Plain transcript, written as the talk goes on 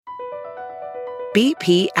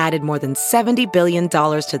BP added more than $70 billion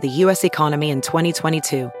to the U.S. economy in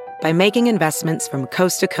 2022 by making investments from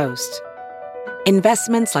coast to coast.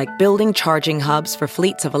 Investments like building charging hubs for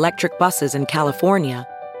fleets of electric buses in California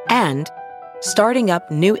and starting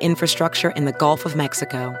up new infrastructure in the Gulf of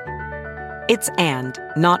Mexico. It's and,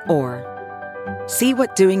 not or. See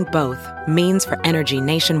what doing both means for energy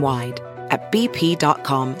nationwide at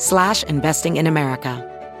bp.com/investing in America.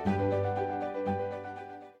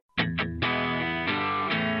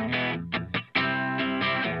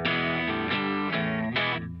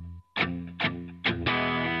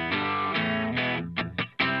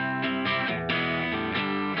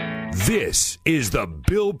 This is the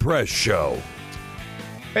Bill Press Show.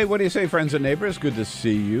 Hey, what do you say, friends and neighbors? Good to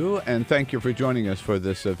see you, and thank you for joining us for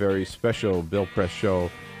this very special Bill Press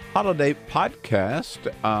Show holiday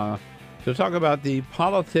podcast to talk about the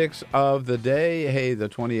politics of the day. Hey, the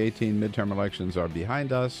 2018 midterm elections are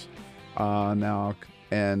behind us now,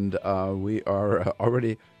 and we are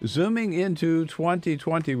already zooming into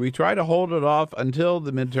 2020. We try to hold it off until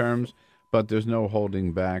the midterms, but there's no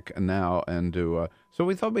holding back now. And so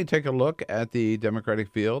we thought we'd take a look at the Democratic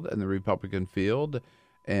field and the Republican field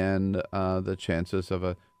and the chances of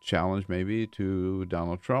a challenge maybe to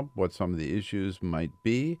Donald Trump, what some of the issues might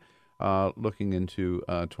be looking into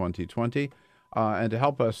 2020. And to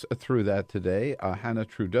help us through that today, Hanna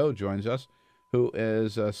Trudo joins us, who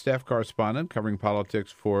is a staff correspondent covering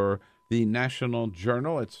politics for the National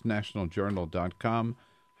Journal. It's nationaljournal.com.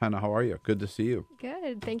 Hanna, how are you? Good to see you.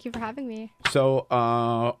 Good. Thank you for having me. So,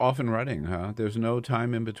 off and running, huh? There's no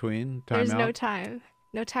time in between? There's no time.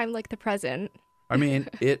 No time like the present. I mean,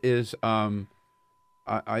 it is, I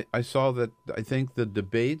saw that I think the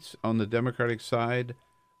debates on the Democratic side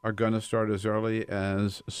are going to start as early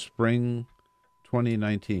as spring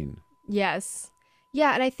 2019. Yes.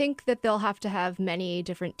 Yeah, and I think that they'll have to have many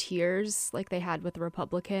different tiers like they had with the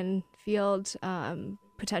Republican field,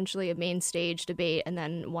 potentially a main stage debate and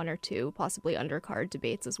then one or two possibly undercard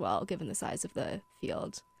debates as well, given the size of the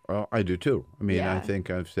field. Well, I do too. I mean, yeah. I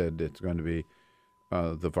think I've said it's going to be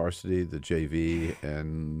the varsity, the JV,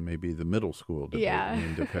 and maybe the middle school debate. Yeah, I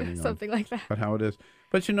mean, depending something on like that. But how it is.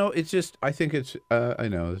 But, you know, it's just, I think it's, I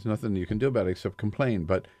know, there's nothing you can do about it except complain.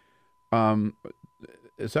 But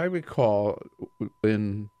as I recall,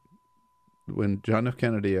 when John F.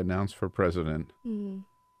 Kennedy announced for president, in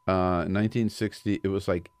 1960, it was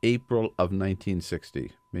like April of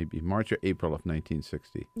 1960, maybe March or April of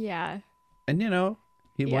 1960. Yeah. And, you know,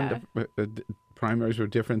 he won the primaries were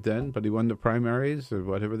different then, but he won the primaries or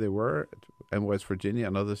whatever they were in West Virginia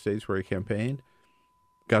and other states where he campaigned,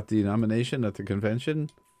 got the nomination at the convention,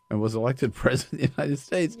 and was elected president of the United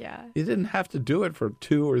States. Yeah. He didn't have to do it for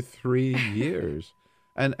 2 or 3 years.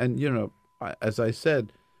 And you know, as I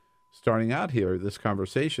said, starting out here, this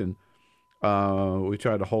conversation, we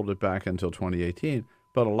tried to hold it back until 2018,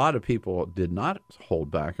 but a lot of people did not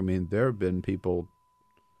hold back. I mean, there have been people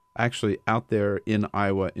actually out there in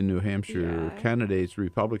Iowa, in New Hampshire, candidates,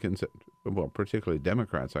 Republicans, well, particularly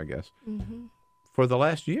Democrats, I guess, for the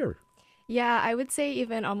last year. Yeah, I would say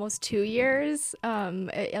even almost 2 years,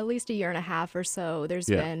 at least a year and a half or so, there's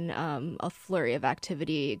been a flurry of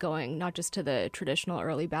activity going not just to the traditional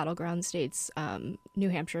early battleground states, New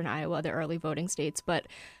Hampshire and Iowa, the early voting states, but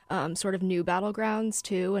sort of new battlegrounds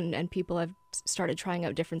too. And people have started trying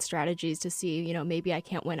out different strategies to see, you know, maybe I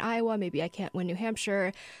can't win Iowa, maybe I can't win New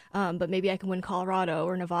Hampshire, but maybe I can win Colorado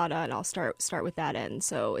or Nevada, and I'll start with that end.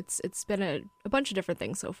 So it's been a bunch of different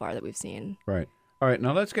things so far that we've seen. Right. All right,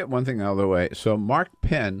 now let's get one thing out of the way. So Mark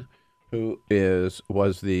Penn, who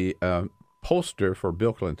was the pollster for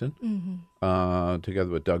Bill Clinton,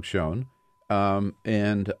 together with Doug Schoen,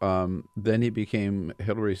 and then he became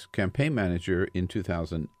Hillary's campaign manager in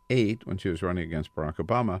 2008 when she was running against Barack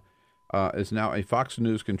Obama, is now a Fox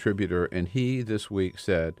News contributor, and he this week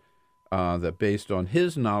said that based on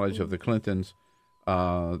his knowledge of the Clintons,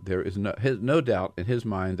 there is no doubt in his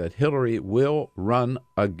mind that Hillary will run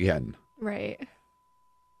again. Right.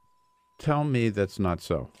 Tell me that's not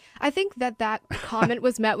so. I think that comment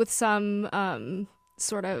was met with some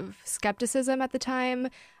sort of skepticism at the time,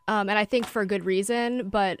 and I think for good reason.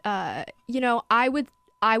 But you know, I would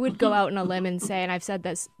go out on a limb and say, and I've said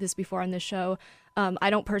this before on this show,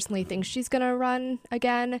 I don't personally think she's going to run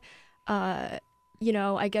again. You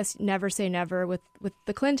know, I guess never say never with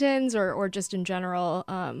the Clintons or just in general.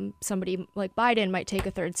 Somebody like Biden might take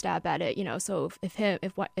a third stab at it, you know. So if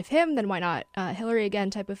him, then why not Hillary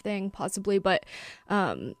again type of thing, possibly. But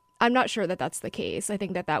I'm not sure that that's the case. I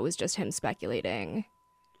think that was just him speculating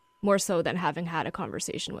more so than having had a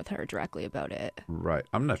conversation with her directly about it. Right.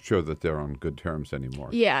 I'm not sure that they're on good terms anymore.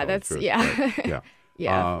 Yeah, so yeah. Yeah.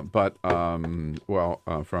 Yeah.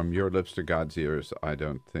 From your lips to God's ears, I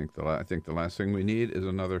don't think I think the last thing we need is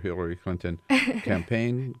another Hillary Clinton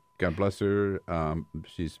campaign. God bless her.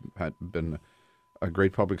 She's been a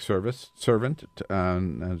great public servant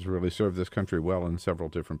and has really served this country well in several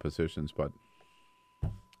different positions, but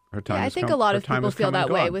her time I has think come, a lot her of time people has feel come and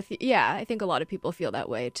that way gone. with. Yeah, I think a lot of people feel that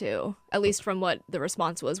way too. At least from what the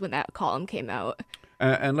response was when that column came out.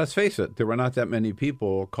 And let's face it, there were not that many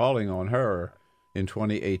people calling on her in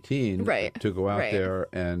 2018 to go out there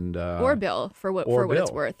and or Bill for what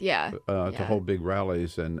it's worth. Yeah. To hold big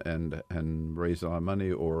rallies and raise a lot of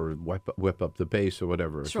money or whip up the base or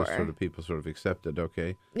whatever. Sure. So sort of people sort of accepted.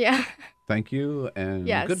 Okay. Yeah. Thank you and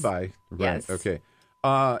goodbye. Right. Yes. Okay.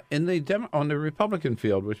 On the Republican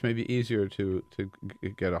field, which may be easier to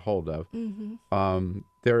get a hold of,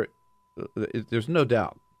 there's no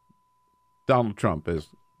doubt Donald Trump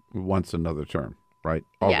wants another term, right?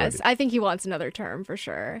 Already. Yes, I think he wants another term for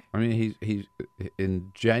sure. I mean, he's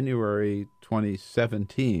in January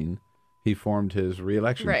 2017, he formed his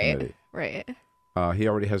re-election committee. Right. He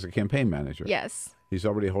already has a campaign manager. Yes. He's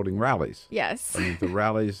already holding rallies. Yes. I mean, the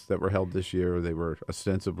rallies that were held this year, they were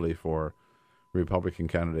ostensibly for Republican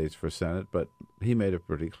candidates for Senate, but he made it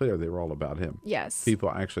pretty clear they were all about him. Yes. People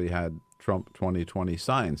actually had Trump 2020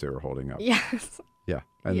 signs they were holding up. Yes. Yeah.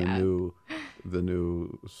 And the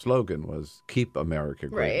new slogan was "Keep America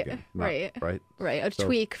Great Again." Right. A So,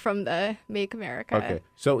 tweak from the "Make America." Okay.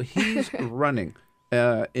 So he's running.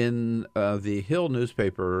 In the Hill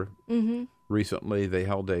newspaper recently, they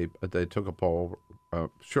took a poll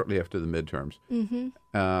shortly after the midterms,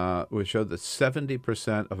 which showed that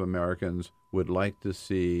 70% of Americans would like to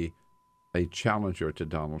see a challenger to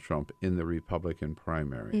Donald Trump in the Republican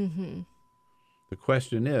primary. The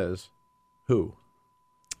question is, who?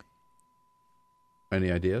 Any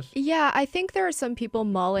ideas? Yeah, I think there are some people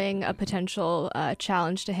mulling a potential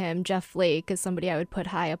challenge to him. Jeff Flake is somebody I would put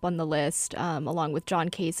high up on the list, along with John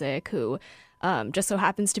Kasich, who just so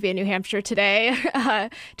happens to be in New Hampshire today,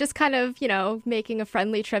 just kind of, making a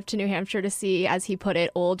friendly trip to New Hampshire to see, as he put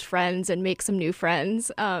it, old friends and make some new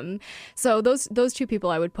friends. So those two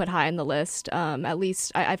people I would put high on the list. At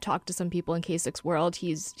least I've talked to some people in Kasich's world.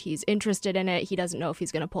 He's interested in it. He doesn't know if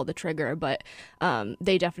he's going to pull the trigger, but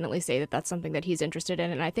they definitely say that that's something that he's interested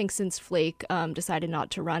in. And I think since Flake decided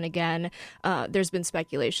not to run again, there's been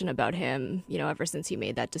speculation about him, ever since he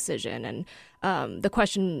made that decision. And the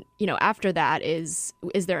question, after that is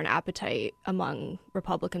there an appetite among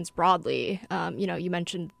Republicans broadly? You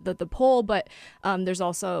mentioned the poll, but there's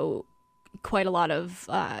also quite a lot of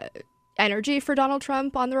energy for Donald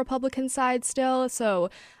Trump on the Republican side still. So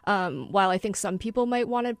while I think some people might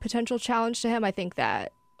want a potential challenge to him, I think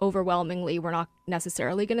that overwhelmingly we're not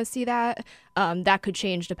necessarily going to see that. That could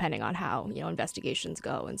change depending on how investigations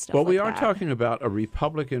go and stuff. Well, like we are that. talking about a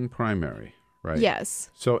Republican primary, right? Yes.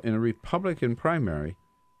 So in a Republican primary,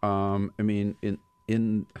 in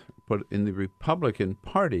the Republican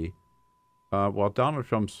Party, while Donald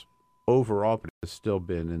Trump's overall has still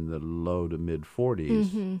been in the low to mid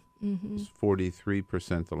 40s,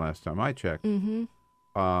 43% the last time I checked.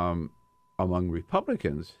 Among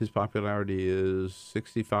Republicans, his popularity is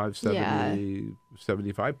 65, 70,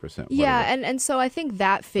 75%. Yeah, and so I think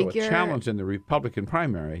that figure... So a challenge in the Republican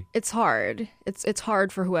primary... It's hard. It's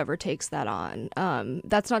hard for whoever takes that on.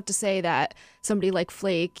 That's not to say that somebody like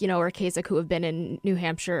Flake, or Kasich, who have been in New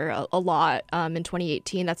Hampshire a lot in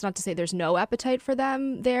 2018, that's not to say there's no appetite for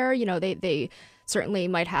them there. They certainly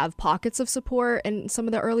might have pockets of support in some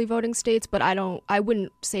of the early voting states, but I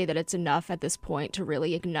wouldn't say that it's enough at this point to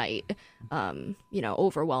really ignite,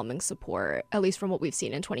 overwhelming support, at least from what we've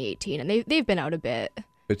seen in 2018. And they've been out a bit.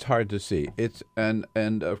 It's hard to see. And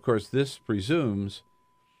of course, this presumes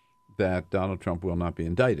that Donald Trump will not be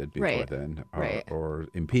indicted before then, or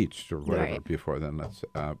impeached or whatever before then.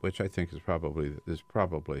 Which I think is probably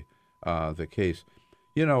the case.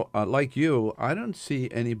 Like you, I don't see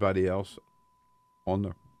anybody else on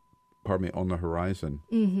the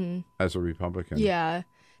horizon as a Republican. Yeah.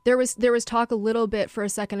 There was talk a little bit for a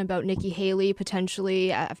second about Nikki Haley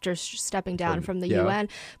potentially after stepping down from the UN,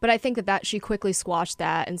 but I think that she quickly squashed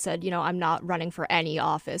that and said, I'm not running for any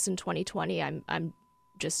office in 2020. I'm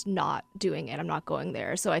just not doing it. I'm not going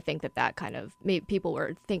there. So I think that kind of made people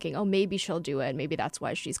were thinking, oh, maybe she'll do it. Maybe that's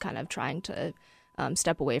why she's kind of trying to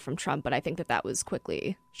step away from Trump. But I think that was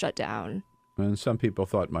quickly shut down. And some people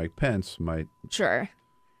thought Mike Pence might. Sure.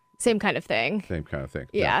 Same kind of thing.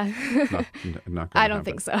 Yeah. No, not I don't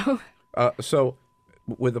think so. So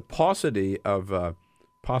with a paucity of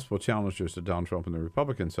possible challengers to Donald Trump on the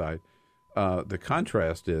Republican side, the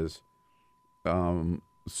contrast is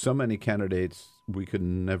so many candidates, we could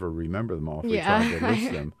never remember them all if we Yeah. tried to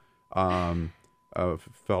list them. A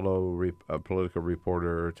fellow political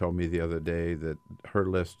reporter told me the other day that her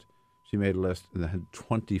list, she made a list and it had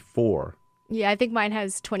 24. Yeah, I think mine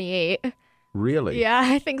has 28. Really? Yeah,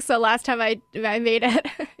 I think so. Last time I made it.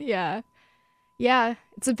 Yeah. Yeah,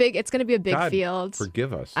 it's going to be a big God, field.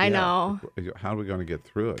 Forgive us. I Yeah. know. How are we going to get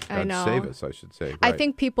through it? I God know. save us, I should say. I Right.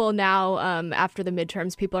 think people now, after the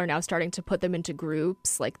midterms, people are now starting to put them into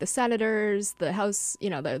groups, like the senators, the House,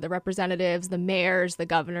 the representatives, the mayors, the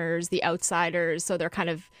governors, the outsiders. So they're kind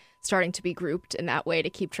of starting to be grouped in that way to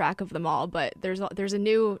keep track of them all. But there's a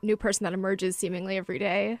new person that emerges seemingly every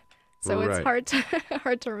day, so it's Right.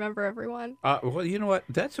 hard to remember everyone. Well, you know what?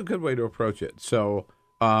 That's a good way to approach it. So,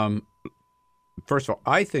 first of all,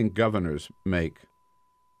 I think governors make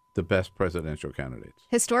the best presidential candidates.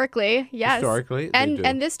 Historically, yes. Historically, they and do.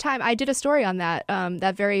 and this time I did a story on that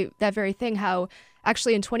that very thing. How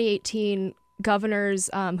actually in 2018, governors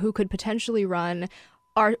who could potentially run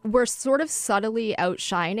were sort of subtly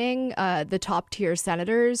outshining the top tier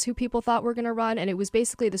senators who people thought were going to run, and it was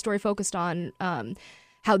basically the story focused on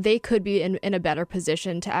how they could be in a better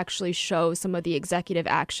position to actually show some of the executive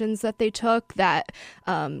actions that they took that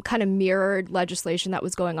kind of mirrored legislation that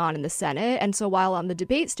was going on in the Senate. And so while on the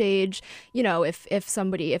debate stage,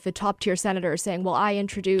 if a top tier senator is saying, well, I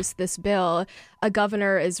introduced this bill, a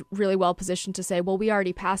governor is really well positioned to say, well, we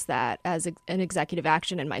already passed that as an executive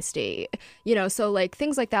action in my state. So like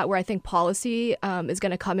things like that where I think policy is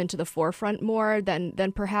going to come into the forefront more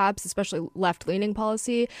than perhaps, especially left-leaning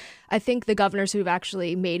policy. I think the governors who've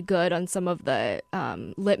actually made good on some of the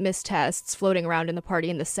litmus tests floating around in the party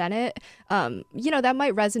in the Senate, that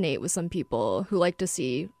might resonate with some people who like to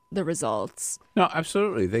see the results. No,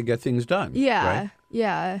 absolutely. They get things done. Yeah, Right?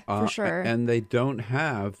 yeah, for sure. And they don't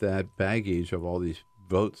have that baggage of all these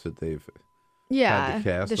votes that they've yeah, had to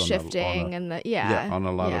cast the on shifting and the yeah, on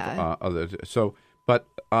a lot of others. So, but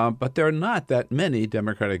there are not that many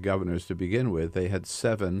Democratic governors to begin with. They had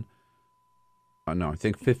 7. I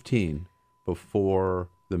think 15 before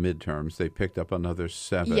the midterms. They picked up another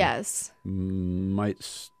 7. Yes. We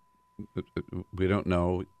don't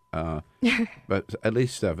know, but at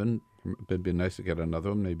least 7. It'd be nice to get another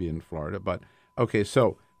one, maybe in Florida. But okay,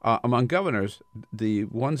 so among governors, the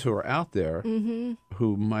ones who are out there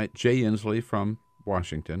who might, Jay Inslee from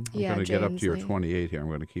Washington. I'm going to get up to your 28 here. I'm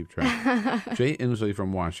going to keep track. Jay Inslee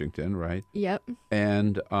from Washington, right? Yep.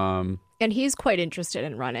 And he's quite interested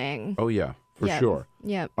in running. oh yeah, for Yep. sure.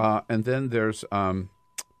 Yep. And then there's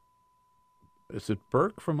is it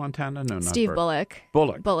Burke from Montana? No, not Steve Burke.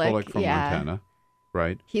 Bullock. Bullock from yeah. Montana,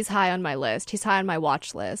 right? He's high on my list. He's high on my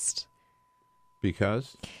watch list.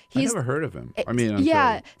 Because I He's- never heard of him. I mean, until,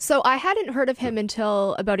 Yeah, so I hadn't heard of him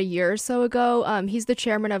until about a year or so ago. He's the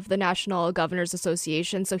chairman of the National Governors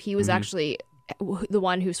Association, so he was actually the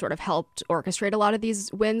one who sort of helped orchestrate a lot of these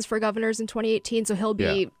wins for governors in 2018. So he'll be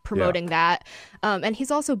Yeah, promoting that. And he's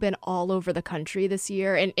also been all over the country this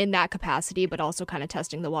year in that capacity, but also kind of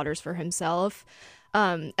testing the waters for himself.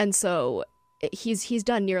 And so he's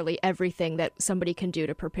done nearly everything that somebody can do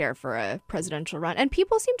to prepare for a presidential run. And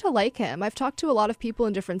people seem to like him. I've talked to a lot of people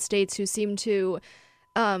in different states who seem to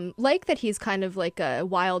like that he's kind of like a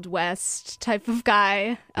Wild West type of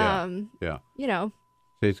guy. yeah.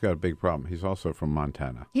 So he's got a big problem. He's also from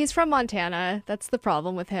Montana. He's from Montana. That's the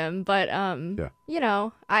problem with him. But, I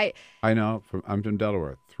know. I'm from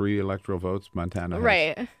Delaware. 3 electoral votes. Montana has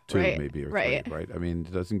Right, 2, right, maybe, or right. 3, right? I mean,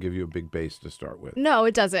 it doesn't give you a big base to start with. No,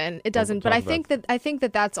 it doesn't. It doesn't. But talk I think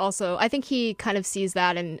that's also. I think he kind of sees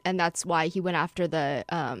that, and that's why he went after the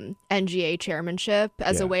NGA chairmanship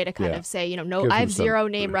as Yeah, a way to kind yeah. of say, Gives I have him some- 0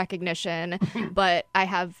 name recognition, but I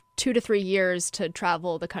have 2 to 3 years to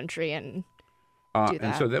travel the country and do that.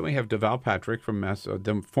 And so then we have Deval Patrick from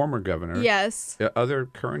the former governor. Yes. Other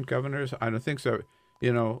current governors? I don't think so.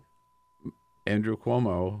 Andrew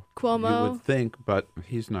Cuomo. You would think, but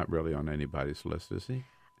he's not really on anybody's list, is he?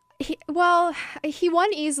 He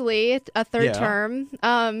won easily a third Yeah. term,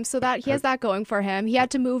 so that he has that going for him. He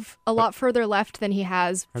had to move a lot further left than he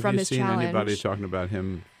has from his Have you seen challenge. anybody talking about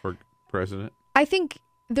him for president? I think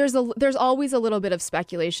there's always a little bit of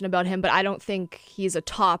speculation about him, but I don't think he's a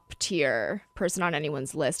top tier person on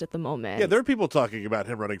anyone's list at the moment. Yeah, there are people talking about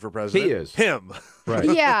him running for president. He is. Him. Right.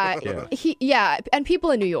 Yeah, and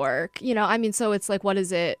people in New York, so it's like, what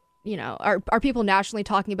is it? Are people nationally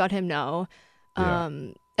talking about him? No. Yeah.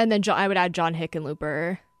 And then I would add John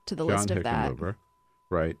Hickenlooper to the list of that. Hickenlooper,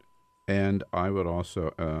 right. And I would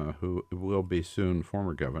also, who will be soon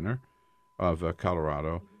former governor of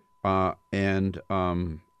Colorado, and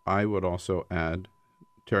I would also add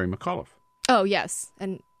Terry McAuliffe. Oh, yes.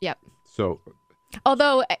 And yep. So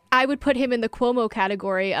Although I would put him in the Cuomo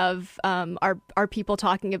category of are people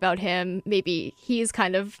talking about him? Maybe he's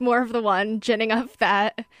kind of more of the one ginning up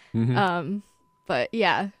that. But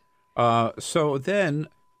yeah. So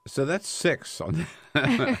that's 6 on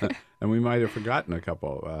and we might have forgotten a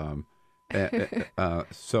couple.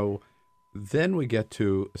 So then we get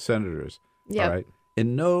to senators. Yep. All right.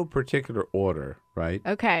 In no particular order, right?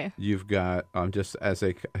 Okay. You've got, just as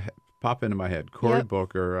they pop into my head, Cory Yep.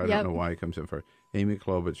 Booker, I Yep. don't know why he comes in first, Amy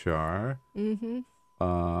Klobuchar,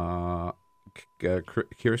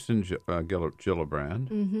 Kirsten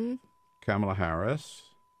Gillibrand, Kamala Harris.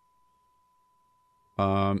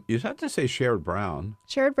 You'd have to say Sherrod Brown.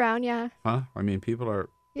 Sherrod Brown, yeah. Huh? I mean, people are,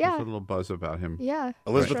 Yeah. there's a little buzz about him. Yeah.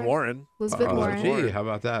 Elizabeth Sure. Warren. Elizabeth Warren. Gee, how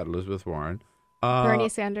about that? Elizabeth Warren. Bernie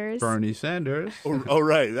Sanders. Bernie Sanders. Oh,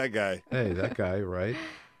 right, that guy. Hey, that guy, right?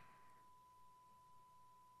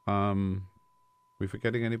 We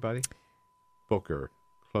forgetting anybody? Booker,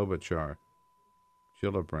 Klobuchar,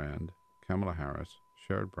 Gillibrand, Kamala Harris,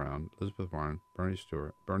 Sherrod Brown, Elizabeth Warren, Bernie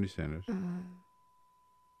Sanders.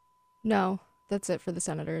 No, that's it for the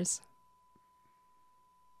senators.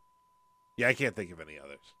 Yeah, I can't think of any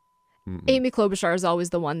others. Amy Klobuchar is always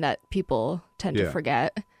the one that people tend to Yeah.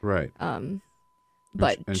 forget. Right.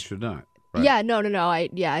 But and should not. Right. yeah, no.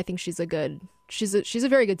 I think she's a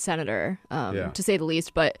very good senator, Yeah. to say the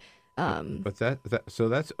least. But But so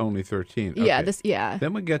that's only 13. yeah, Okay.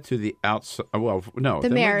 Then we get to the outside. Well, no. The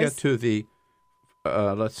then mayors. we get to the,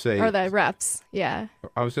 let's say. or the reps. Yeah.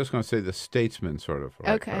 I was just going to say the statesmen, sort of.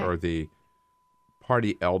 Like, Okay. Or the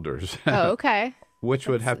party elders. Oh, okay. Which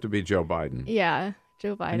would have to be Joe Biden. Yeah,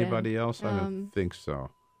 Joe Biden. Anybody else? I don't think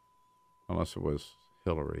so. Unless it was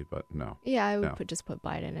Hillary, but no. Yeah, I would No. just put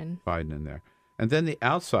Biden in. Biden in there. And then the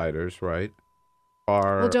outsiders, right,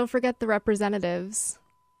 are... Well, don't forget the representatives.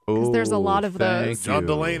 'cause there's a lot of thank those. John you.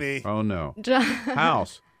 Delaney. Oh, no. John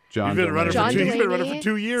House. John You've been running Delaney. for He's been running for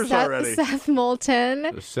 2 years Seth, already. Seth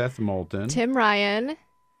Moulton, Seth Moulton. Tim Ryan,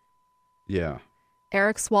 Yeah.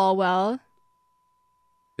 Eric Swalwell.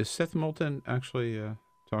 Is Seth Moulton actually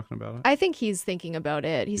talking about it? I think he's thinking about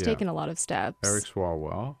it. He's Yeah. taken a lot of steps. Eric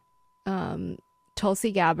Swalwell.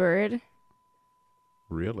 Tulsi Gabbard.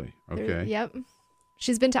 Really? There- Okay. Yep.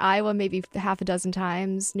 She's been to Iowa maybe half a dozen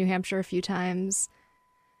times, New Hampshire a few times.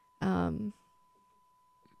 I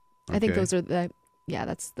think Okay. those are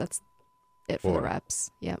that's it for the Four.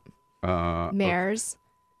 reps. Yep. Okay. Mayors.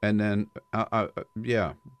 And then,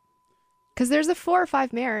 yeah. Because there's 4 or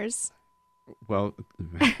 5 mayors. Well,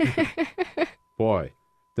 boy,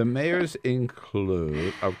 the mayors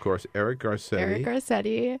include, of course, Eric Garcetti, Eric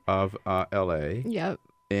Garcetti. of L.A. Yep.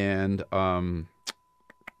 and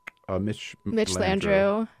Mitch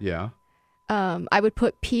Landrieu. Yeah, I would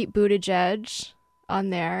put Pete Buttigieg on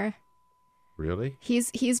there. really?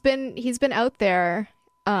 He's been out there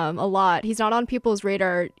a lot. He's not on people's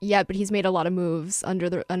radar yet, but he's made a lot of moves under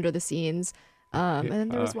the scenes. And then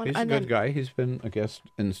there was one. He's a and good then, guy. He's been a guest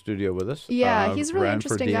in the studio with us. Yeah, he's a really ran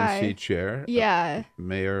interesting for DNC guy. chair. Yeah.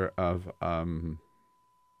 Mayor of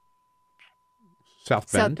South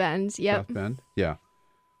Bend. South Bend. Yep. South Bend. Yeah.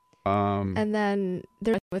 And then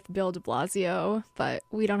there's with Bill de Blasio, but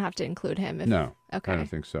we don't have to include him. No. Okay. I don't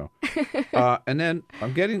think so. And then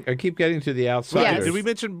I keep getting to the outsiders. Yes. Did we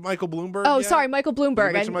mention Michael Bloomberg? Oh, yet? sorry, Michael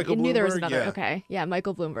Bloomberg. mention Michael knew there was Bloomberg? another. Yeah. Okay. Yeah,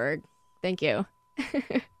 Michael Bloomberg. Thank you.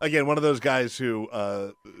 Again, one of those guys who,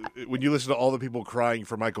 when you listen to all the people crying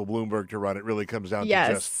for Michael Bloomberg to run, it really comes down to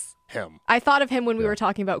just Yes. him. I thought of him when we were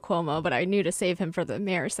talking about Cuomo, but I knew to save him for the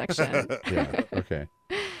mayor section. Yeah. Okay.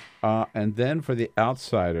 And then for the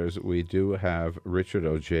outsiders, we do have Richard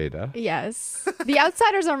Ojeda. Yes. The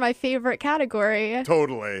outsiders are my favorite category.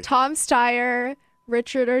 Totally. Tom Steyer,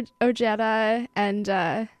 Richard Ojeda, and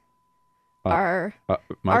our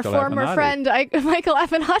Michael former Avenatti. friend Michael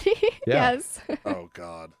Avenatti. Yeah. Yes. Oh,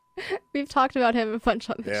 God. We've talked about him a bunch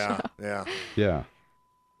on the Yeah, show. yeah. Yeah.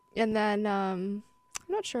 And then I'm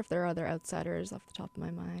not sure if there are other outsiders off the top of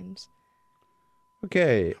my mind.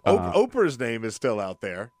 Okay. Oprah's name is still out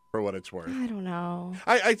there, for what it's worth. I don't know.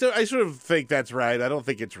 I sort of think that's right. I don't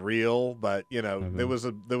think it's real, but there was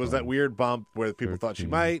that weird bump where people thought she 13.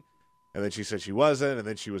 might, and then she said she wasn't, and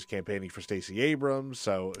then she was campaigning for Stacey Abrams.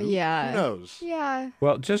 So who knows? Yeah.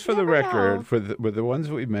 Well, just for the Never record, know. with the ones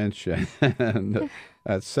we mentioned,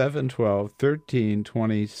 at 7, 12, 13,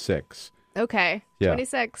 26. Okay. Yeah.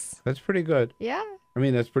 26. That's pretty good. Yeah. I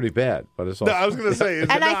mean, that's pretty bad, but it's also... No, I was going to say,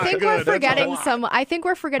 And I think we're forgetting some. I think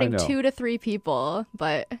we're forgetting I know. 2 to 3 people,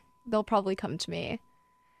 but they'll probably come to me.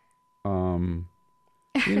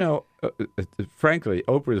 Frankly,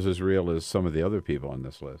 Oprah's as real as some of the other people on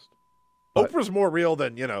this list. Oprah's more real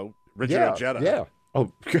than Richard Ojeda. Yeah.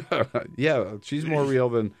 Oh, yeah, she's more real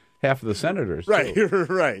than half of the senators. Right, too.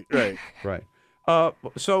 right. Right.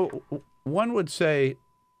 So one would say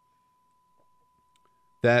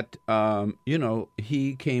that,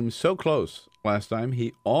 he came so close last time.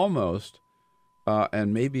 He almost,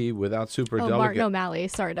 and maybe without superdelegate. Oh, Martin O'Malley.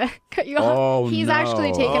 Sorry to cut you Oh, off. He's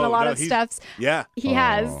actually taken a lot of steps. Yeah. He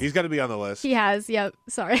has. He's got to be on the list. He has. Yep.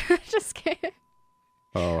 Sorry. Just kidding.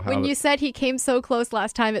 Oh, When you said he came so close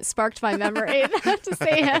last time, it sparked my memory to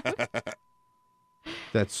say him.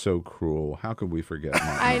 That's so cruel. How could we forget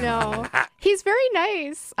Martin? I know. He's very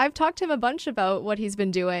nice. I've talked to him a bunch about what he's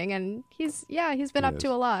been doing, and he's been up to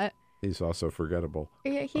a lot. He's also forgettable.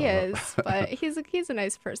 Yeah, he is, but he's a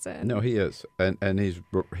nice person. No, he is, and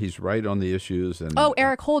he's right on the issues. And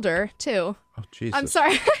Eric Holder too. Oh, Jesus! I'm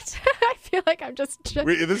sorry. I feel like I'm just.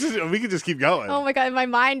 We can just keep going. Oh my God, my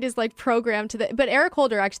mind is like programmed to that. But Eric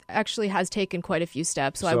Holder actually has taken quite a few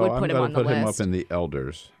steps, so I would put him on the list. Put him up in the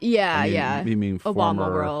elders. Yeah, You mean Obama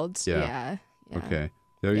former, world? Yeah. Okay,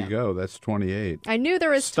 there you go. That's 28. I knew there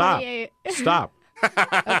was 28. Stop.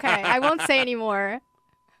 Okay, I won't say any more.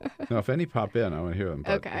 No, if any pop in, I want to hear them.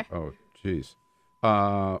 But, Okay. Oh, jeez.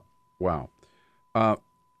 Wow.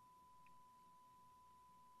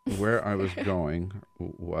 Where I was going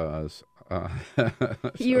was.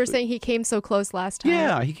 You were saying he came so close last time.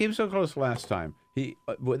 Yeah, he came so close last time. He,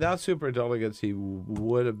 without superdelegates, he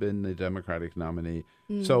would have been the Democratic nominee.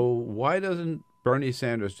 So why doesn't Bernie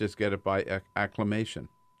Sanders just get it by acclamation?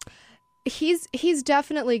 He's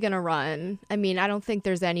definitely going to run. I mean, I don't think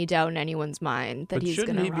there's any doubt in anyone's mind that he's going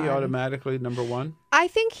to run. Shouldn't he be automatically number one? I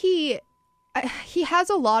think he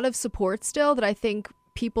has a lot of support still that I think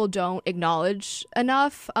people don't acknowledge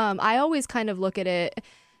enough. I always kind of look at it,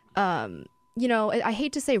 I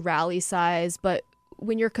hate to say rally size, but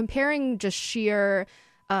when you're comparing just sheer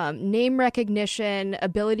name recognition,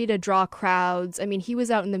 ability to draw crowds, I mean, he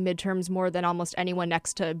was out in the midterms more than almost anyone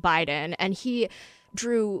next to Biden, and he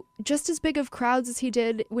drew just as big of crowds as he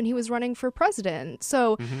did when he was running for president.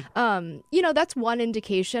 So, that's one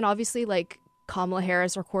indication. Obviously, like Kamala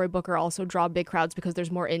Harris or Cory Booker also draw big crowds because there's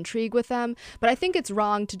more intrigue with them. But I think it's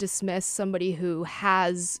wrong to dismiss somebody who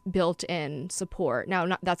has built-in support.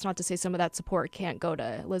 Now, that's not to say some of that support can't go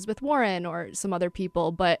to Elizabeth Warren or some other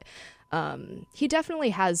people, but he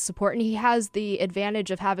definitely has support, and he has the advantage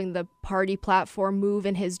of having the party platform move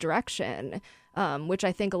in his direction. Which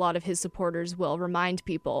I think a lot of his supporters will remind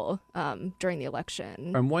people during the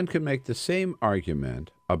election. And one can make the same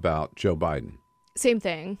argument about Joe Biden. Same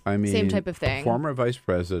thing. I mean, same type of thing. Former vice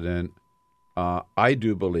president. I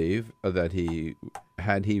do believe that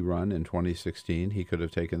had he run in 2016, he could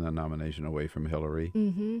have taken the nomination away from Hillary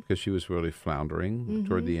because she was really floundering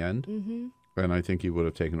toward the end. Mm-hmm. And I think he would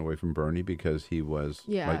have taken away from Bernie because he was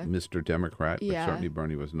like Mr. Democrat, but certainly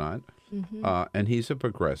Bernie was not. Mm-hmm. And he's a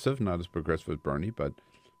progressive, not as progressive as Bernie, but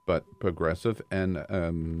progressive, and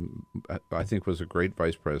I think was a great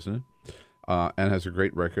vice president and has a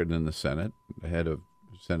great record in the Senate, head of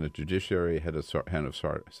Senate Judiciary, head of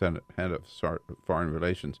Foreign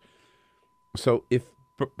Relations. So if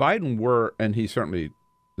Biden were, and he certainly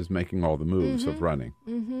is making all the moves of running,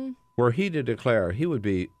 were he to declare, he would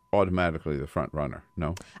be automatically the front runner.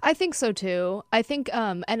 No, I think so too. I think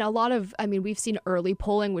and a lot of, I mean, we've seen early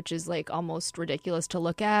polling, which is like almost ridiculous to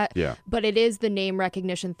look at. Yeah, but it is the name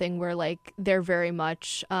recognition thing where like they're very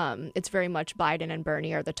much it's very much Biden and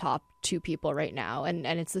Bernie are the top two people right now, and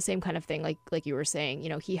it's the same kind of thing like you were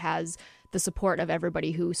saying, he has the support of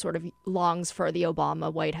everybody who sort of longs for the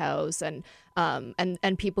Obama White House and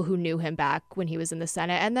people who knew him back when he was in the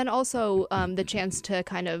Senate. And then also the chance to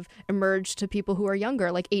kind of emerge to people who are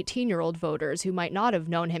younger, like 18-year-old voters who might not have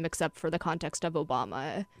known him except for the context of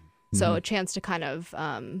Obama. So a chance to kind of,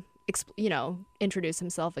 introduce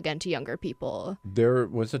himself again to younger people. There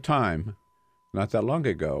was a time not that long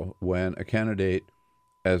ago when a candidate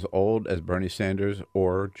as old as Bernie Sanders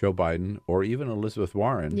or Joe Biden or even Elizabeth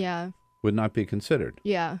Warren would not be considered.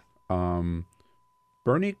 Yeah.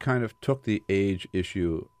 Bernie kind of took the age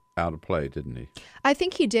issue out of play, didn't he? I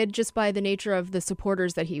think he did, just by the nature of the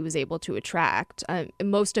supporters that he was able to attract.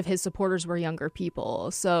 Most of his supporters were younger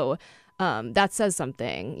people. So that says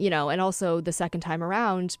something, and also the second time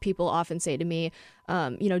around, people often say to me,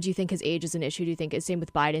 do you think his age is an issue? Do you think it's same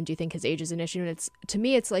with Biden? Do you think his age is an issue? And to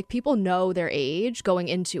me, it's like people know their age going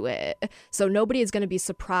into it. So nobody is going to be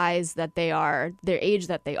surprised that they are their age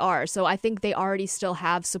that they are. So I think they already still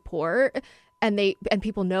have support. And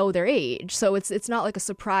people know their age, so it's not like a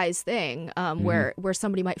surprise thing where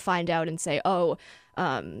somebody might find out and say,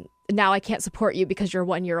 now I can't support you because you're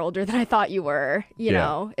 1 year older than I thought you were. You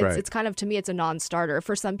know, right. It's kind of, to me, it's a non-starter.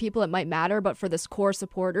 For some people, it might matter, but for this core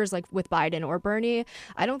supporters, like with Biden or Bernie,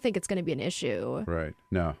 I don't think it's going to be an issue. Right.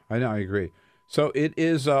 No, I know. I agree. So it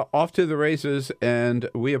is off to the races, and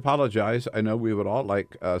we apologize. I know we would all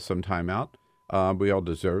like some time out. We all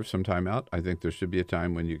deserve some time out. I think there should be a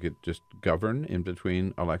time when you could just govern in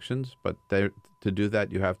between elections, but to do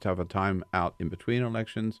that, you have to have a time out in between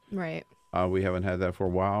elections. Right. We haven't had that for a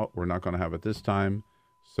while. We're not going to have it this time,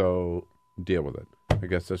 so deal with it. I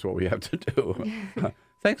guess that's what we have to do.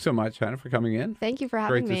 Thanks so much, Hannah, for coming in. Thank you for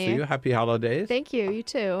having me. Great to see you. Happy holidays. Thank you. You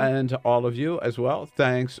too. And to all of you as well,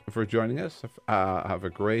 thanks for joining us. Have a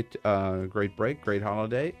great break, great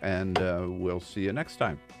holiday, and we'll see you next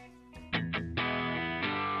time.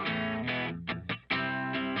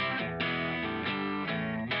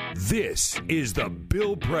 This is the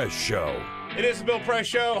Bill Press Show. It is the Bill Press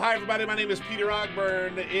Show. Hi, everybody. My name is Peter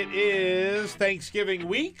Ogburn. It is Thanksgiving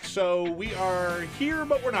week, so we are here,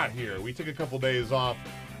 but we're not here. We took a couple days off,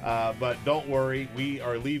 but don't worry. We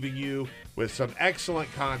are leaving you with some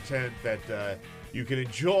excellent content that you can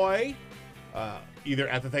enjoy either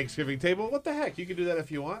at the Thanksgiving table. What the heck? You can do that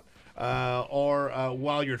if you want. Or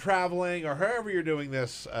while you're traveling, or however you're doing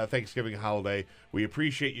this Thanksgiving holiday. We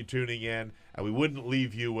appreciate you tuning in, and we wouldn't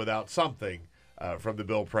leave you without something from the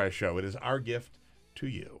Bill Press Show. It is our gift to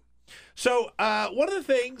you. So one of the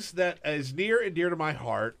things that is near and dear to my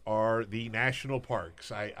heart are the national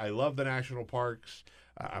parks. I love the national parks.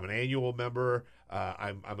 I'm an annual member.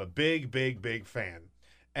 I'm a big fan.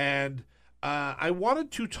 And I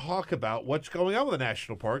wanted to talk about what's going on with the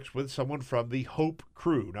national parks with someone from the HOPE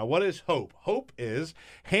crew. Now, what is HOPE? HOPE is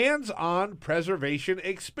Hands-On Preservation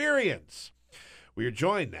Experience. We are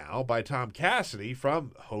joined now by Tom Cassidy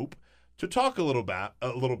from HOPE to talk a little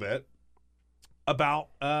bit about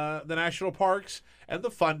the national parks and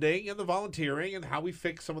the funding and the volunteering and how we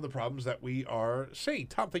fix some of the problems that we are seeing.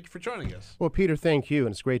 Tom, thank you for joining us. Well, Peter, thank you,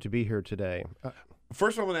 and it's great to be here today.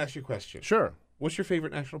 First, I want to ask you a question. Sure. What's your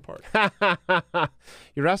favorite national park?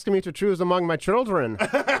 You're asking me to choose among my children.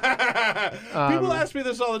 People ask me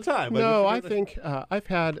this all the time. No, I think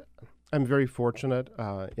I'm very fortunate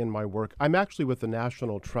in my work. I'm actually with the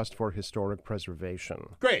National Trust for Historic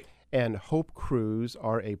Preservation. Great. And Hope Crews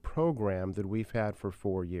are a program that we've had for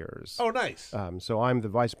 4 years. Oh, nice. So I'm the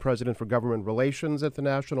Vice President for Government Relations at the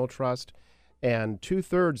National Trust, and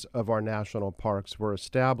 2/3 of our national parks were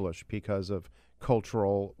established because of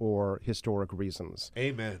cultural or historic reasons.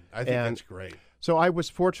 Amen. I think that's great. So I was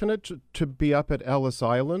fortunate to be up at Ellis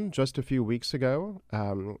Island just a few weeks ago.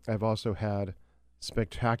 I've also had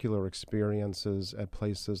spectacular experiences at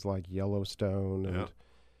places like Yellowstone and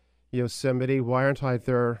Yosemite. Why aren't I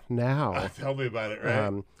there now? Tell me about it,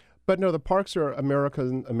 right? But no, the parks are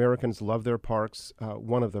Americans love their parks.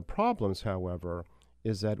 One of the problems, however,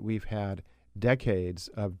 is that we've had decades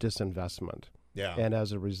of disinvestment. Yeah. And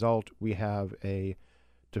as a result, we have a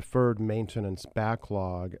deferred maintenance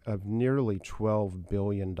backlog of nearly $12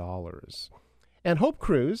 billion. And Hope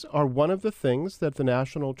Crews are one of the things that the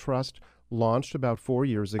National Trust launched about 4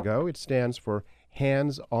 years ago. It stands for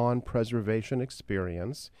Hands-On Preservation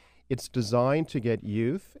Experience. It's designed to get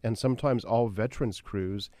youth and sometimes all veterans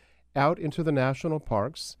crews out into the national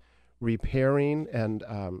parks, repairing and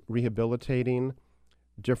rehabilitating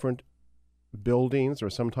different buildings or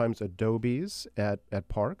sometimes adobes at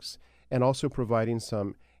parks, and also providing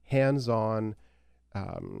some hands-on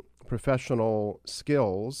professional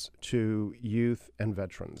skills to youth and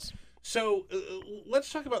veterans. So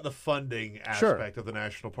let's talk about the funding aspect of the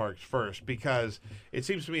national parks first, because it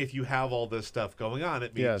seems to me if you have all this stuff going on,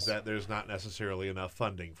 it means that there's not necessarily enough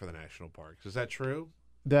funding for the national parks. Is that true?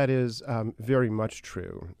 That is very much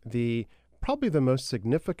true. Probably the most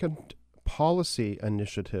significant policy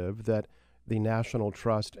initiative that the National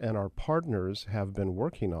Trust and our partners have been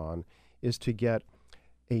working on is to get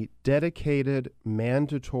a dedicated,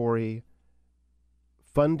 mandatory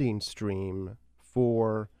funding stream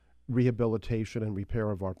for rehabilitation and repair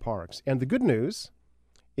of our parks. And the good news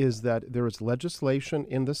is that there is legislation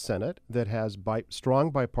in the Senate that has strong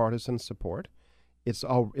bipartisan support.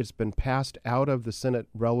 It's been passed out of the Senate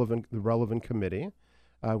relevant committee.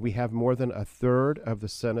 We have more than 1/3 of the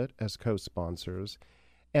Senate as co-sponsors.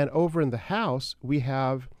 And over in the House, we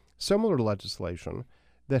have similar legislation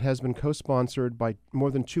that has been co-sponsored by more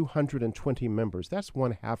than 220 members. That's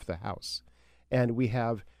 1/2 the House. And we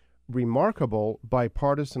have remarkable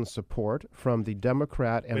bipartisan support from the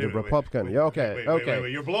Democrat and the Republican.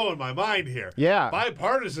 Wait, you're blowing my mind here. Yeah.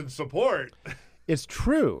 Bipartisan support. It's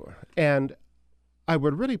true. And I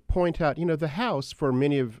would really point out, the House, for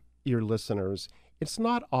many of your listeners, it's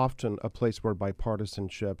not often a place where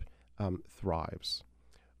bipartisanship thrives.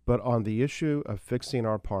 But on the issue of fixing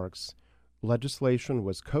our parks, legislation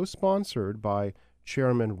was co-sponsored by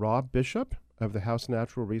Chairman Rob Bishop of the House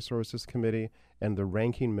Natural Resources Committee and the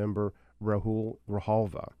ranking member Rahul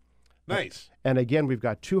Rahalva. Nice. And again, we've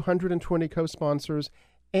got 220 co-sponsors,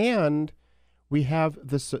 and we have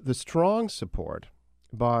the strong support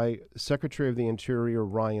by Secretary of the Interior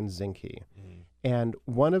Ryan Zinke. And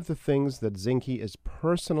one of the things that Zinke is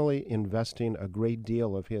personally investing a great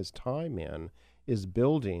deal of his time in is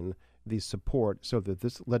building the support so that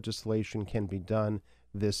this legislation can be done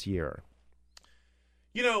this year.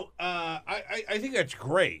 You know, I think that's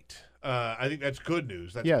great. I think that's good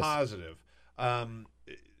news. That's positive.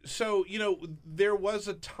 So, you know, there was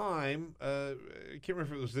a time, I can't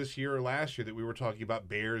remember if it was this year or last year, that we were talking about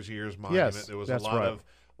Bears Ears Monument. Yes, there was that's a lot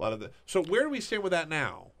right. of the. So where do we stand with that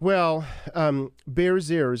now? Well,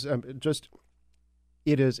 Bears Ears,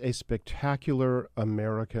 it is a spectacular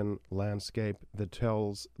American landscape that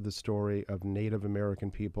tells the story of Native American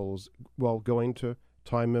peoples, going to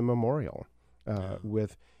time immemorial,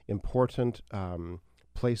 with important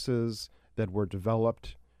places that were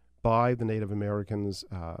developed by the Native Americans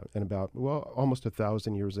in about, almost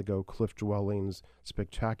 1,000 years ago, cliff dwellings,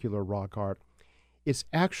 spectacular rock art. It's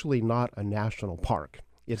actually not a national park.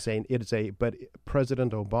 But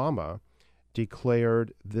President Obama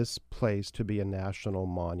declared this place to be a national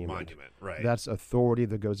monument. Right. That's authority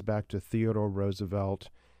that goes back to Theodore Roosevelt.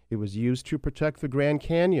 It was used to protect the Grand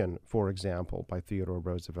Canyon, for example, by Theodore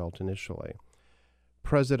Roosevelt initially.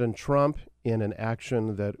 President Trump, in an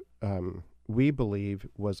action that we believe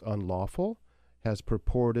was unlawful, has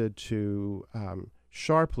purported to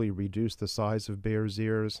sharply reduce the size of Bears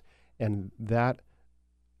Ears, and that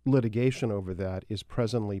litigation over that is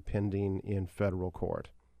presently pending in federal court.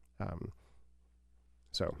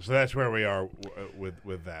 So that's where we are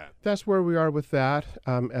with that. That's where we are with that.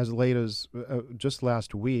 As late as just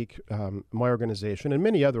last week, my organization and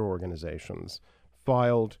many other organizations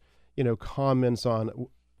filed, comments on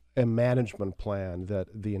a management plan that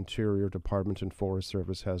the Interior Department and Forest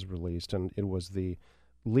Service has released, and it was the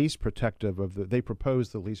least protective they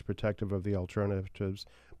proposed the least protective of the alternatives,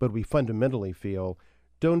 but we fundamentally feel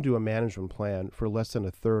don't do a management plan for less than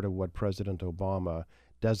a third of what President Obama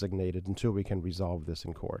designated until we can resolve this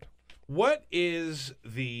in court. What is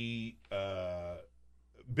the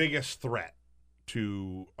biggest threat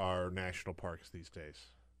to our national parks these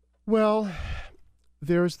days? Well,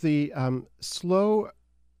 there's the slow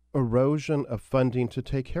erosion of funding to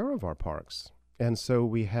take care of our parks. And so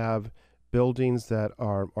we have buildings that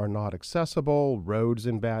are not accessible, roads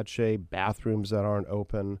in bad shape, bathrooms that aren't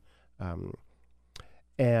open,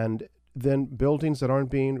 and then buildings that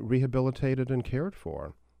aren't being rehabilitated and cared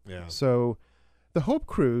for. Yeah. So the Hope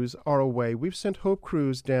Crews are a way. We've sent Hope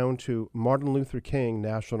Crews down to Martin Luther King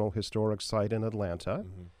National Historic Site in Atlanta,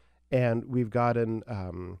 and we've gotten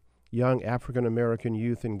young African-American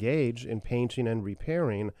youth engaged in painting and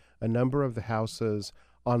repairing a number of the houses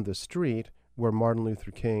on the street where Martin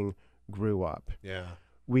Luther King grew up. Yeah.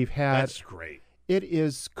 We've had... That's great. It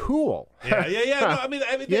is cool. Yeah. No, I mean,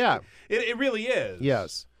 yeah. It really is.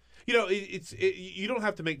 Yes. You don't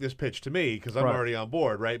have to make this pitch to me because I'm already on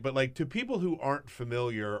board, right? But like to people who aren't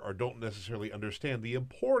familiar or don't necessarily understand the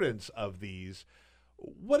importance of these,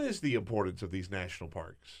 what is the importance of these national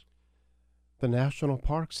parks? The national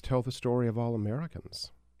parks tell the story of all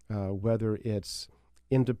Americans, whether it's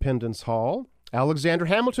Independence Hall. Alexander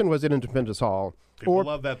Hamilton was at Independence Hall. People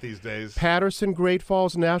love that these days. Patterson Great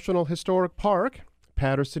Falls National Historic Park,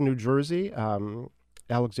 Patterson, New Jersey.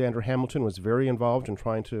 Alexander Hamilton was very involved in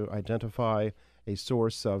trying to identify a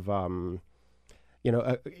source of,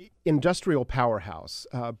 industrial powerhouse.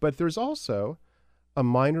 But there's also a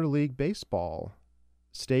minor league baseball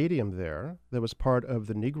stadium there that was part of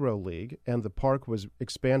the Negro League, and the park was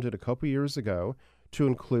expanded a couple years ago to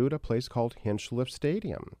include a place called Hinchliffe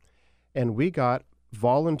Stadium. And we got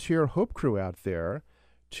volunteer Hope Crew out there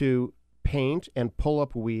to paint and pull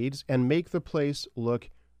up weeds and make the place look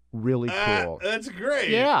really cool. That's great.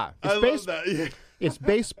 Yeah. I love that. It's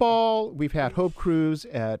baseball. We've had Hope Crews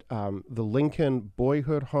at the Lincoln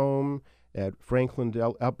Boyhood Home, at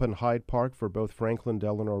up in Hyde Park for both Franklin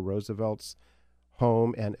Delano Roosevelt's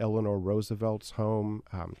home and Eleanor Roosevelt's home.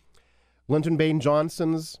 Lyndon Baines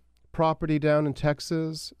Johnson's property down in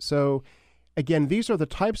Texas. So, again, these are the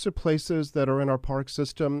types of places that are in our park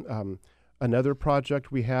system. Another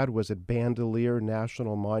project we had was at Bandelier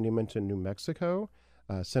National Monument in New Mexico.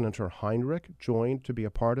 Senator Heinrich joined to be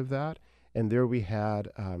a part of that. And there we had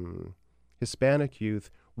Hispanic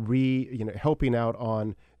youth helping out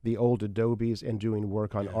on the old adobes and doing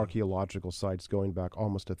work on archaeological sites going back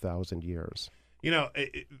almost 1,000 years.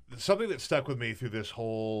 Something that stuck with me through this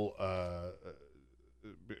whole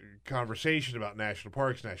conversation about national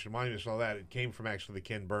parks, national monuments, and all that, it came from actually the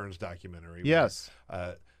Ken Burns documentary. Yes.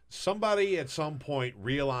 Where, somebody at some point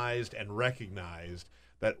realized and recognized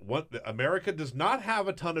that America does not have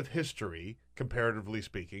a ton of history, comparatively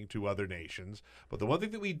speaking, to other nations. But the one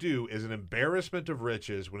thing that we do is an embarrassment of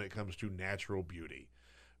riches when it comes to natural beauty.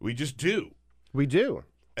 We just do. We do.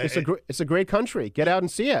 It's a great country. Get out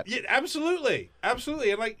and see it. Yeah, absolutely.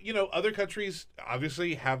 Absolutely. And other countries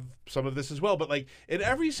obviously have some of this as well. But in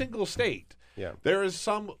every single state, there is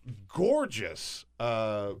some gorgeous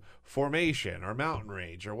formation or mountain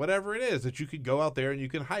range or whatever it is that you could go out there and you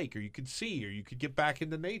can hike or you could see or you could get back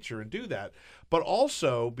into nature and do that. But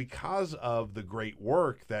also because of the great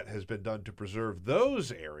work that has been done to preserve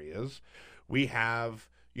those areas, we have,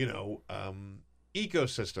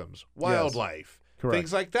 ecosystems, wildlife. Correct.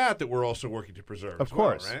 Things like that we're also working to preserve. Of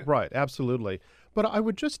course, well, right? Right, absolutely. But I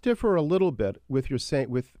would just differ a little bit with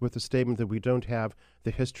with the statement that we don't have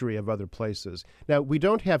the history of other places. Now, we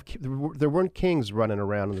don't have there weren't kings running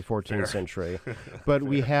around in the 14th century, but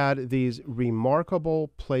we had these remarkable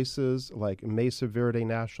places like Mesa Verde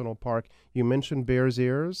National Park. You mentioned Bears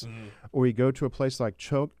Ears, or you go to a place like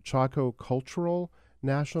Chaco Cultural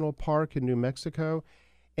National Park in New Mexico,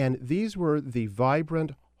 and these were the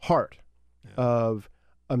vibrant heart of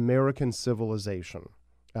American civilization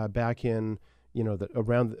back in,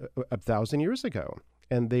 around 1,000 years ago.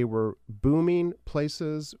 And they were booming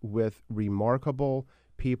places with remarkable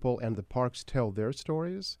people, and the parks tell their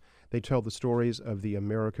stories. They tell the stories of the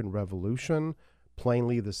American Revolution,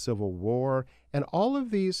 plainly the Civil War, and all of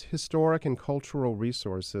these historic and cultural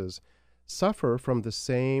resources suffer from the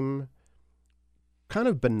same kind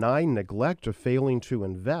of benign neglect of failing to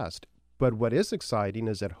invest. But what is exciting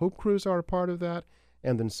is that Hope Crews are a part of that,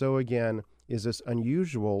 and then so again is this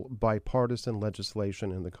unusual bipartisan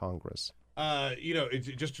legislation in the Congress. It's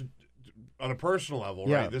just on a personal level,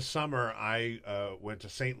 right? This summer I went to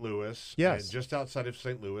St. Louis, and just outside of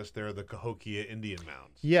St. Louis there are the Cahokia Indian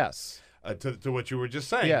Mounds. Yes. To what you were just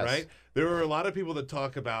saying, right? There were a lot of people that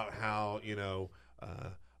talk about how,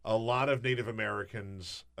 a lot of Native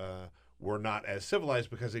Americans were not as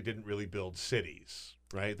civilized because they didn't really build cities.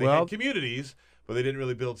 Right? They had communities, but they didn't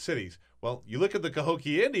really build cities. Well, you look at the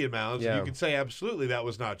Cahokia Indian Mounds, and you can say absolutely that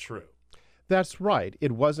was not true. That's right.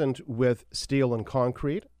 It wasn't with steel and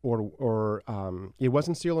concrete, or it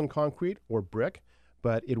wasn't steel and concrete or brick,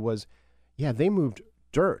 but it was, they moved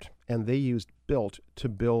dirt, and they used built to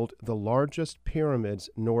build the largest pyramids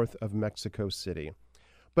north of Mexico City.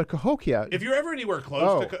 But Cahokia... If you're ever anywhere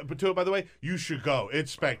close to it, by the way, you should go.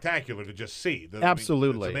 It's spectacular to just see.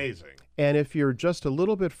 Absolutely. It's amazing. And if you're just a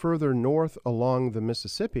little bit further north along the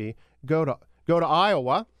Mississippi, go to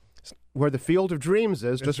Iowa, where the Field of Dreams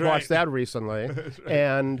is. Just watched that recently.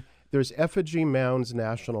 And there's Effigy Mounds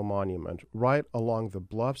National Monument right along the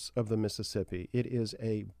bluffs of the Mississippi. It is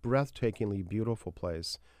a breathtakingly beautiful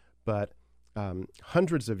place. But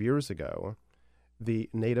hundreds of years ago,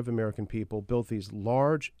 the Native American people built these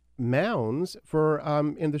large mounds for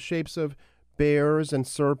in the shapes of bears and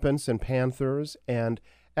serpents and panthers. And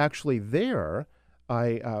actually there,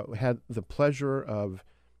 I had the pleasure of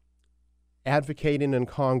advocating in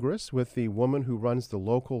Congress with the woman who runs the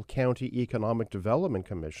local county economic development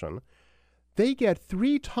commission. They get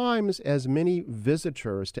 3 times as many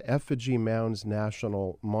visitors to Effigy Mounds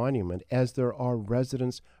National Monument as there are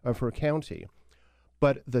residents of her county.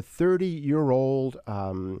 But the 30-year-old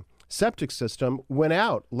septic system went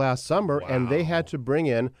out last summer, and they had to bring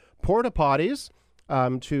in porta potties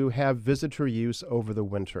to have visitor use over the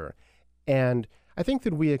winter. And I think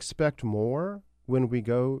that we expect more when we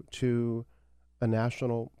go to a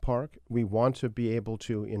national park. We want to be able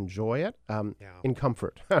to enjoy it in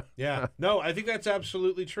comfort. No, I think that's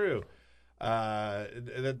absolutely true.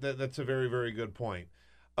 That's a very, very good point.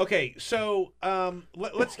 Okay, so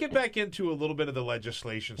let's get back into a little bit of the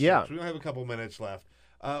legislation. We don't have a couple minutes left.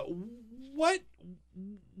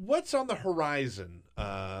 What's on the horizon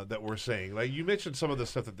that we're seeing? Like you mentioned some of the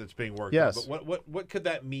stuff that's being worked on, but what could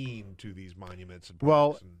that mean to these monuments and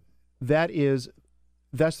parks?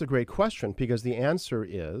 That's the great question, because the answer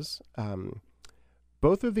is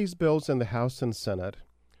both of these bills in the House and Senate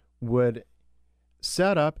would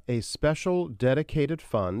set up a special dedicated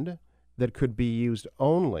fund that could be used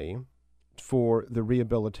only for the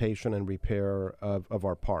rehabilitation and repair of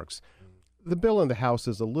our parks. The bill in the House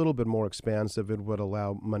is a little bit more expansive. It would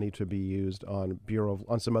allow money to be used on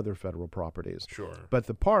some other federal properties. Sure. But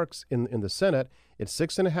the parks in the Senate, it's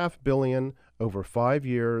 $6.5 billion over 5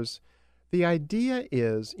 years. The idea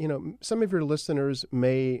is, some of your listeners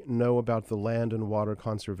may know about the Land and Water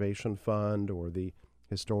Conservation Fund or the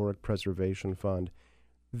Historic Preservation Fund.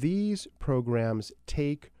 These programs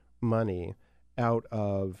take money out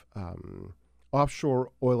of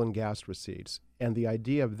offshore oil and gas receipts, and the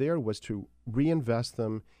idea there was to reinvest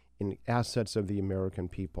them in assets of the American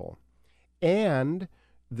people. And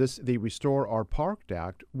the Restore Our Parks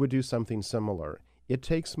Act would do something similar. It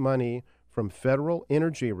takes money from federal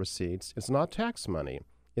energy receipts. It's not tax money.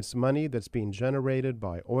 It's money that's being generated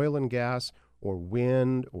by oil and gas or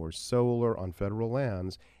wind or solar on federal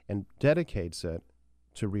lands and dedicates it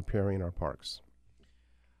to repairing our parks.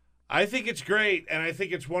 I think it's great, and I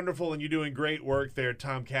think it's wonderful, and you're doing great work there,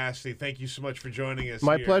 Tom Cassidy. Thank you so much for joining us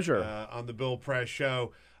My here, pleasure. On the Bill Press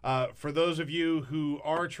Show. For those of you who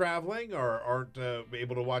are traveling or aren't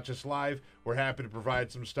able to watch us live, we're happy to provide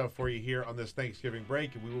some stuff for you here on this Thanksgiving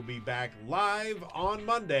break, and we will be back live on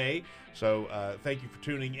Monday. So thank you for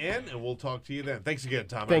tuning in, and we'll talk to you then. Thanks again,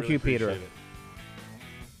 Tom. Thank I really you, Peter. appreciate it.